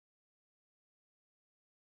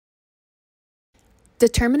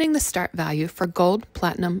Determining the start value for gold,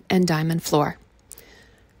 platinum, and diamond floor.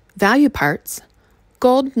 Value parts.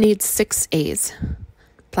 Gold needs 6 A's.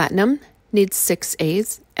 Platinum needs 6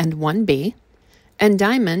 A's and 1 B. And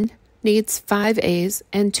diamond needs 5 A's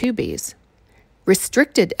and 2 B's.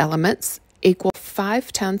 Restricted elements equal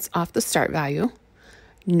 5/10 off the start value.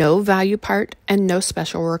 No value part and no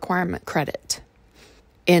special requirement credit.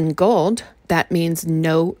 In gold, that means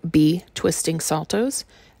no B twisting saltos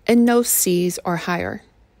and no C's or higher.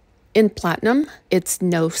 In platinum, it's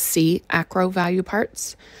no C acro value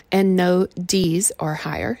parts and no D's or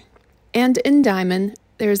higher. And in diamond,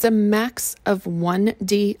 there's a max of 1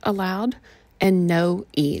 D allowed and no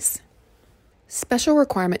E's. Special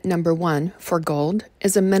requirement number 1 for gold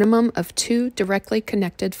is a minimum of 2 directly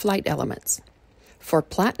connected flight elements. For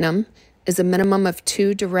platinum is a minimum of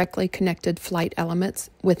 2 directly connected flight elements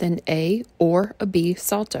with an A or a B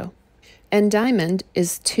salto. And diamond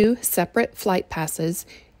is 2 separate flight passes,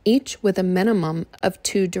 each with a minimum of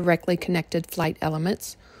 2 directly connected flight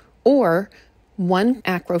elements, or 1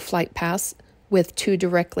 acro flight pass with 2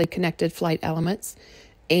 directly connected flight elements,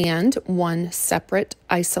 and 1 separate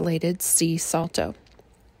isolated C salto.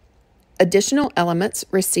 Additional elements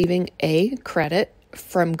receiving A credit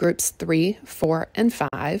from groups 3, 4, and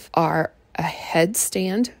 5 are a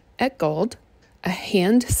headstand at gold, a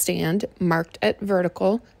handstand marked at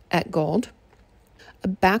vertical at gold, a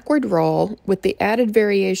backward roll with the added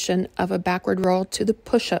variation of a backward roll to the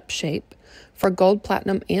push-up shape for gold,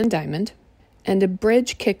 platinum, and diamond, and a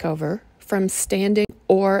bridge kickover from standing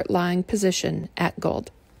or lying position at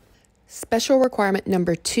gold. Special requirement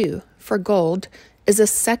number 2 for gold is a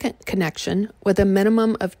second connection with a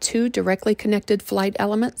minimum of 2 directly connected flight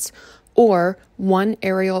elements or 1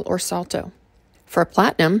 aerial or salto. For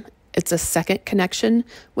platinum, it's a second connection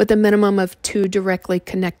with a minimum of 2 directly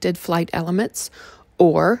connected flight elements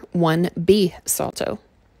or 1 B salto.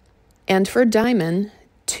 And for diamond,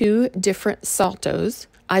 2 different saltos,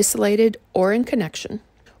 isolated or in connection.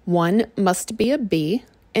 One must be a B,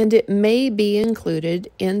 and it may be included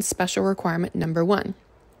in special requirement number 1.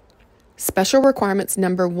 Special requirements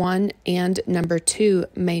number 1 and number 2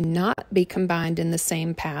 may not be combined in the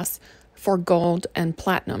same pass for gold and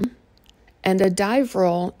platinum, and a dive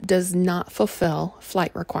roll does not fulfill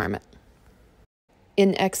flight requirement.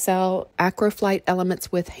 In XCEL, acroflight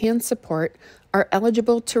elements with hand support are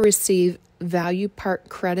eligible to receive value part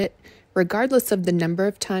credit regardless of the number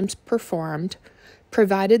of times performed,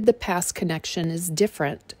 provided the pass connection is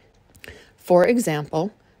different. For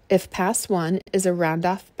example, if pass 1 is a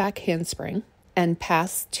round-off back handspring and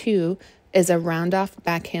pass 2 is a round-off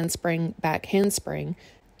back handspring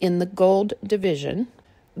in the gold division,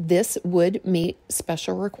 this would meet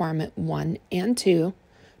special requirement 1 and 2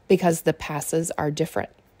 because the passes are different.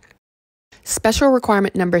 Special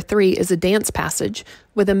requirement number 3 is a dance passage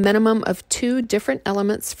with a minimum of 2 different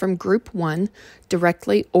elements from group 1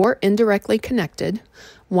 directly or indirectly connected,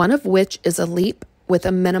 one of which is a leap with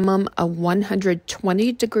a minimum of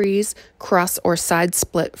 120 degrees cross or side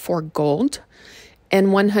split for gold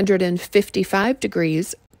and 155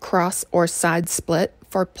 degrees cross or side split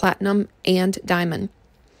for platinum and diamond.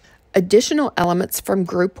 Additional elements from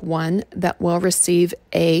group 1 that will receive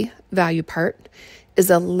a value part is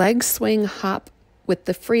a leg swing hop with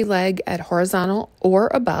the free leg at horizontal or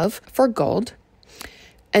above for gold,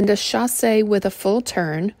 and a chassé with a full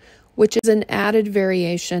turn, which is an added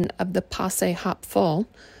variation of the passe hop full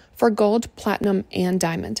for gold, platinum, and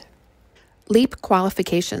diamond. Leap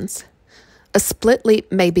qualifications. A split leap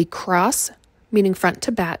may be cross, meaning front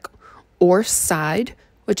to back, or side,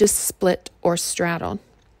 which is split or straddled.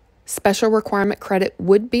 Special requirement credit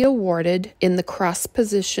would be awarded in the cross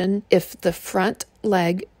position if the front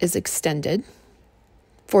leg is extended,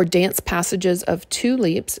 for dance passages of 2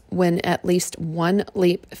 leaps when at least 1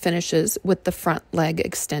 leap finishes with the front leg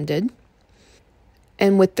extended,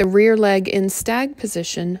 and with the rear leg in stag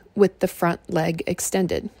position with the front leg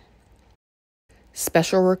extended.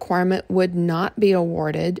 Special requirement would not be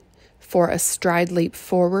awarded for a stride leap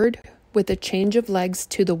forward with a change of legs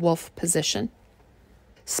to the wolf position.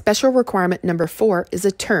 Special requirement number 4 is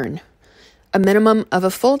a turn, a minimum of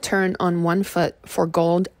a full turn on 1 foot for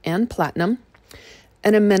gold and platinum,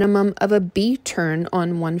 and a minimum of a B turn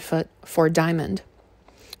on 1 foot for diamond.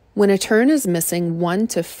 When a turn is missing 1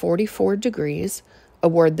 to 44 degrees,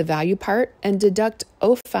 award the value part and deduct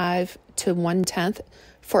 0.5 to 1/10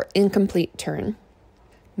 for incomplete turn.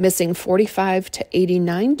 Missing 45 to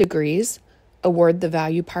 89 degrees, award the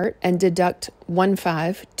value part and deduct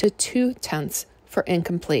 1/5 to 2/10 for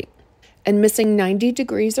incomplete. And missing 90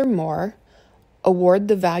 degrees or more, award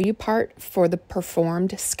the value part for the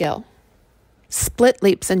performed skill. Split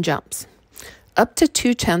leaps and jumps. Up to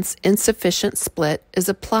 2/10 insufficient split is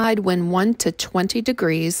applied when 1 to 20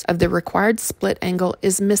 degrees of the required split angle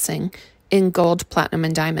is missing in gold, platinum,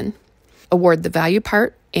 and diamond. Award the value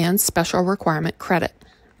part and special requirement credit.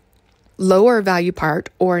 Lower value part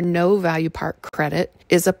or no value part credit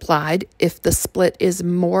is applied if the split is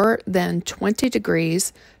more than 20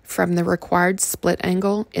 degrees from the required split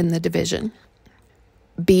angle in the division.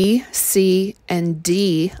 B, C, and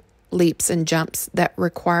D leaps and jumps that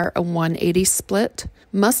require a 180 split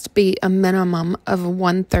must be a minimum of a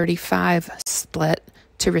 135 split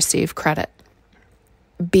to receive credit.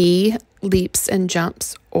 B, leaps and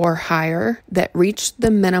jumps or higher that reach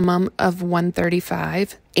the minimum of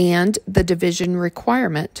 135 and the division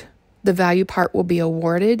requirement, the value part will be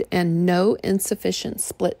awarded and no insufficient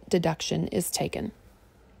split deduction is taken.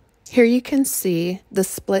 Here you can see the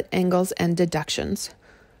split angles and deductions.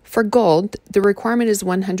 For gold, the requirement is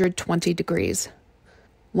 120 degrees.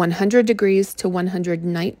 100 degrees to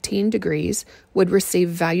 119 degrees would receive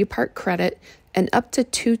value part credit and up to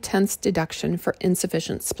 2/10 deduction for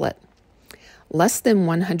insufficient split. Less than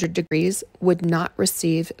 100 degrees would not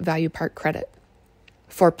receive value part credit.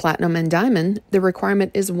 For platinum and diamond, the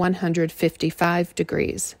requirement is 155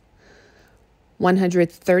 degrees.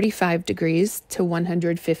 135 degrees to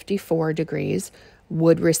 154 degrees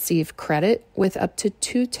would receive credit with up to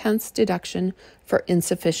 2/10 deduction for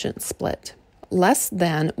insufficient split. Less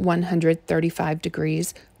than 135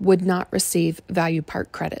 degrees would not receive value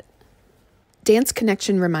part credit. Dance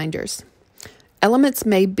connection reminders. Elements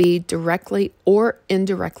may be directly or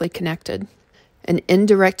indirectly connected. An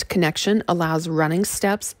indirect connection allows running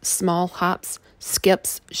steps, small hops,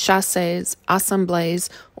 skips, chassés, assemblées,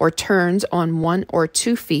 or turns on 1 or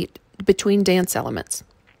 2 feet between dance elements.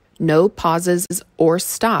 No pauses or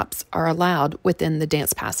stops are allowed within the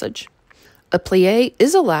dance passage. A plie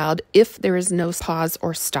is allowed if there is no pause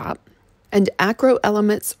or stop, and acro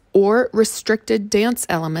elements or restricted dance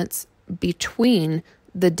elements between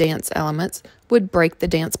the dance elements would break the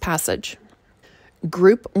dance passage.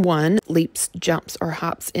 Group 1 leaps, jumps, or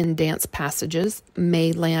hops in dance passages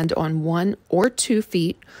may land on 1 or 2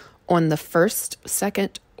 feet on the first,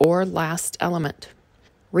 second, or last element.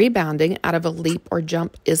 Rebounding out of a leap or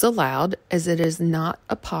jump is allowed as it is not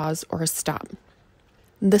a pause or a stop.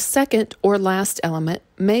 The second or last element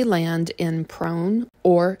may land in prone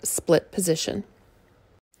or split position.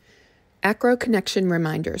 Acro connection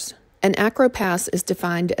reminders. An acro pass is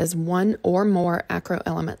defined as 1 or more acro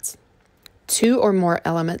elements. 2 or more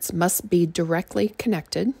elements must be directly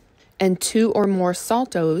connected, and 2 or more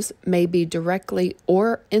saltos may be directly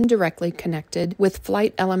or indirectly connected with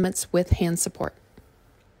flight elements with hand support.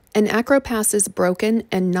 An acro pass is broken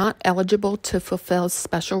and not eligible to fulfill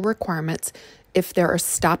special requirements if there are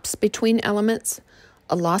stops between elements,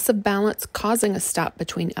 a loss of balance causing a stop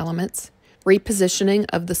between elements, repositioning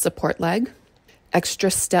of the support leg,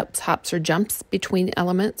 extra steps, hops, or jumps between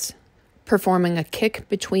elements, performing a kick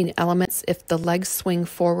between elements if the leg swing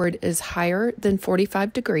forward is higher than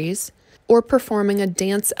 45 degrees, or performing a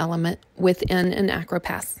dance element within an acro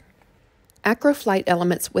pass. Acro flight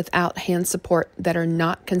elements without hand support that are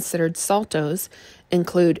not considered saltos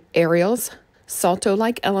include aerials,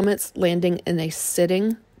 salto-like elements landing in a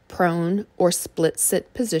sitting, prone, or split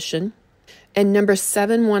sit position, and number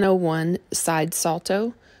 7101 side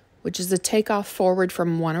salto, which is a takeoff forward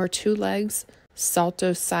from 1 or 2 legs,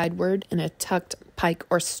 salto sideward in a tucked, pike,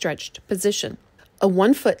 or stretched position. A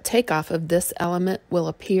 1-foot takeoff of this element will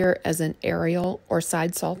appear as an aerial or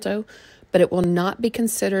side salto, but it will not be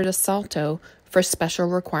considered a salto for special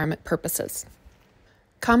requirement purposes.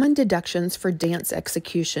 Common deductions for dance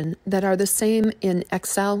execution that are the same in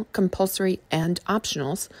XCEL, compulsory, and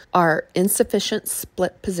optionals are insufficient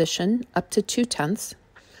split position up to 2/10,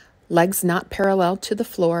 legs not parallel to the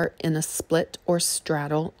floor in a split or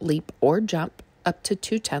straddle, leap, or jump up to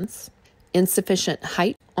 2/10, insufficient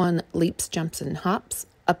height on leaps, jumps, and hops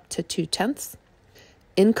up to 2/10,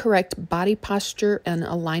 incorrect body posture and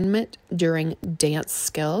alignment during dance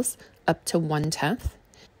skills up to 1/10,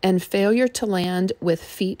 and failure to land with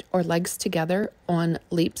feet or legs together on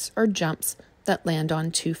leaps or jumps that land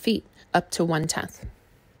on 2 feet up to 1/10.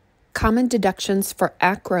 Common deductions for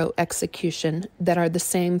acro execution that are the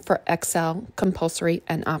same for XCEL, compulsory,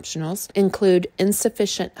 and optionals include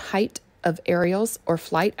insufficient height of aerials or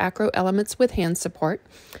flight acro elements with hand support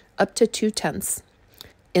up to 2/10,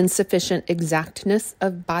 insufficient exactness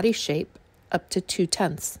of body shape up to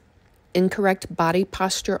 2/10, incorrect body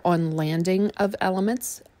posture on landing of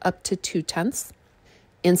elements up to 2/10,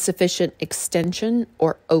 insufficient extension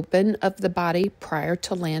or open of the body prior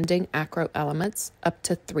to landing acro elements up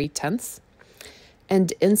to 3/10,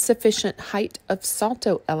 and insufficient height of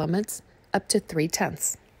salto elements up to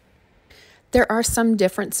 3/10. There are some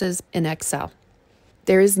differences in Excel.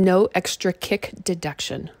 There is no extra kick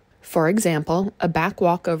deduction. For example, a back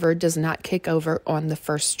walkover does not kick over on the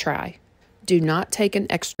first try. Do not take an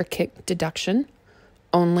extra kick deduction.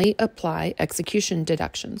 Only apply execution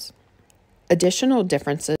deductions. Additional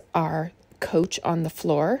differences are coach on the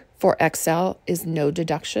floor for Excel is no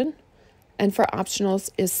deduction, and for optionals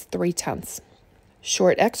is 3/10.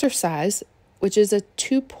 Short exercise, which is a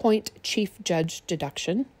 2-point chief judge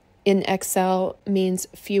deduction, in Excel means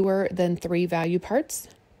fewer than 3 value parts,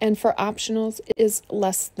 and for optionals is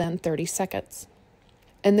less than 30 seconds.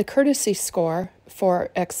 And the courtesy score for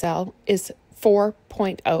Excel is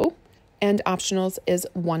 4.0, and optionals is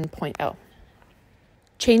 1.0.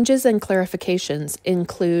 Changes and clarifications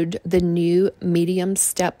include the new medium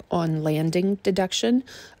step on landing deduction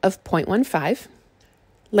of 0.15,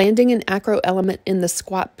 landing an acro element in the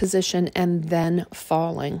squat position and then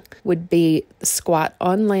falling would be squat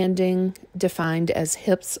on landing, defined as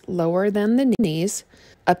hips lower than the knees,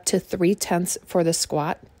 up to 3/10 for the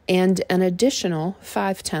squat, and an additional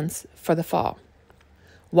 5/10 for the fall.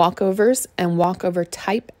 Walkovers and walkover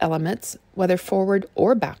type elements, whether forward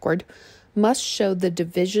or backward, must show the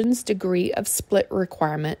division's degree of split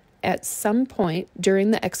requirement at some point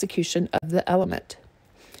during the execution of the element.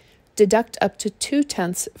 Deduct up to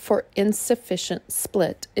 2/10 for insufficient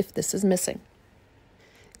split if this is missing.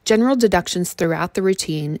 General deductions throughout the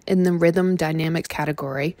routine in the rhythm dynamics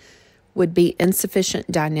category would be insufficient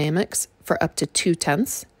dynamics for up to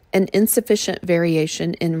 2/10 and insufficient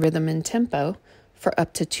variation in rhythm and tempo for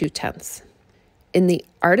up to 2/10. In the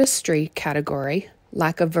artistry category,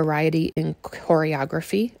 lack of variety in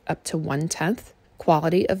choreography up to 1/10,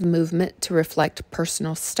 quality of movement to reflect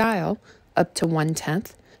personal style up to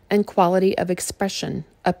 1/10, and quality of expression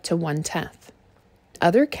up to 1/10.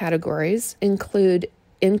 Other categories include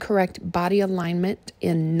incorrect body alignment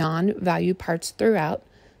in non-value parts throughout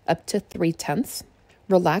up to 3/10,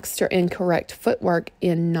 relaxed or incorrect footwork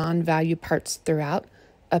in non-value parts throughout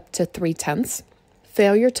up to 3/10,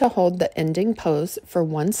 failure to hold the ending pose for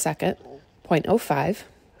 1 second, 0.05,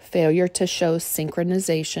 failure to show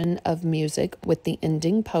synchronization of music with the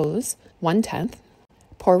ending pose, 1/10,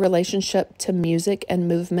 poor relationship to music and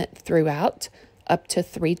movement throughout, up to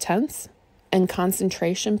 3/10, and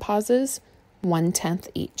concentration pauses, 1/10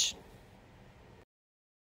 each.